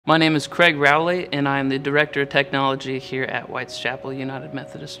My name is Craig Rowley, and I am the Director of Technology here at White's Chapel United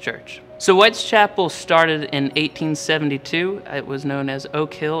Methodist Church. So White's Chapel started in 1872. It was known as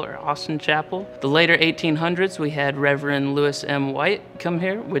Oak Hill or Austin Chapel. The later 1800s, we had Reverend Lewis M. White come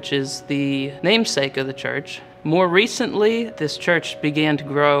here, which is the namesake of the church. More recently, this church began to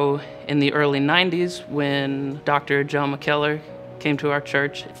grow in the early 90s when Dr. John McKellar came to our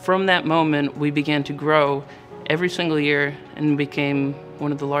church. From that moment, we began to grow every single year and became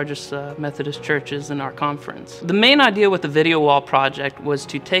one of the largest Methodist churches in our conference. The main idea with the video wall project was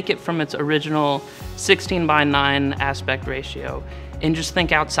to take it from its original 16:9 aspect ratio and just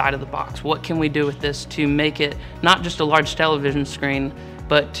think outside of the box. What can we do with this to make it not just a large television screen,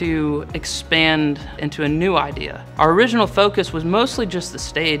 but to expand into a new idea? Our original focus was mostly just the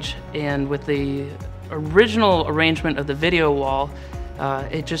stage, and with the original arrangement of the video wall,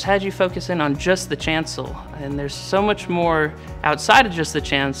 it just had you focus in on just the chancel, and there's so much more outside of just the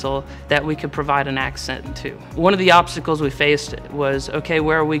chancel that we could provide an accent to. One of the obstacles we faced was, okay,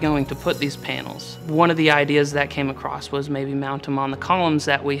 where are we going to put these panels? One of the ideas that came across was maybe mount them on the columns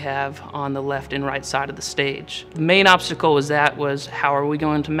that we have on the left and right side of the stage. The main obstacle was how are we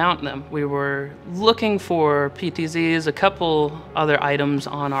going to mount them? We were looking for PTZs, a couple other items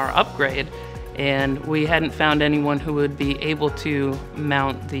on our upgrade, and we hadn't found anyone who would be able to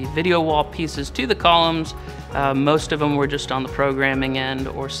mount the video wall pieces to the columns. Most of them were just on the programming end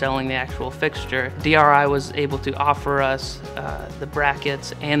or selling the actual fixture. DRI was able to offer us the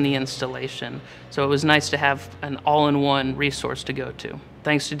brackets and the installation, so it was nice to have an all-in-one resource to go to.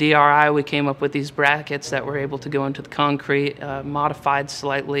 Thanks to DRI, we came up with these brackets that were able to go into the concrete, modified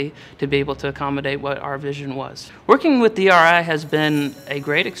slightly to be able to accommodate what our vision was. Working with DRI has been a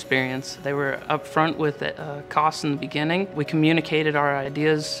great experience. They were upfront with costs in the beginning. We communicated our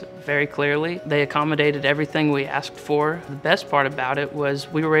ideas very clearly. They accommodated everything we asked for. The best part about it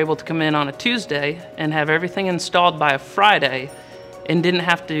was we were able to come in on a Tuesday and have everything installed by a Friday, and didn't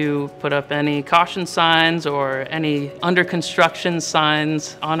have to put up any caution signs or any under construction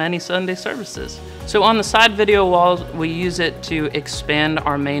signs on any Sunday services. So on the side video walls, we use it to expand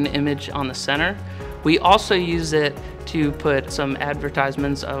our main image on the center. We also use it to put some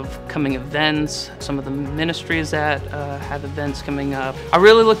advertisements of coming events, some of the ministries that have events coming up. I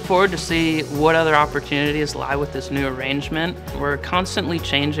really look forward to see what other opportunities lie with this new arrangement. We're constantly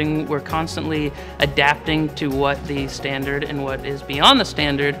changing, we're constantly adapting to what the standard and what is beyond the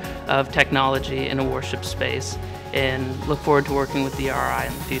standard of technology in a worship space, and look forward to working with DRI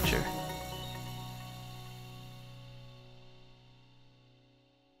in the future.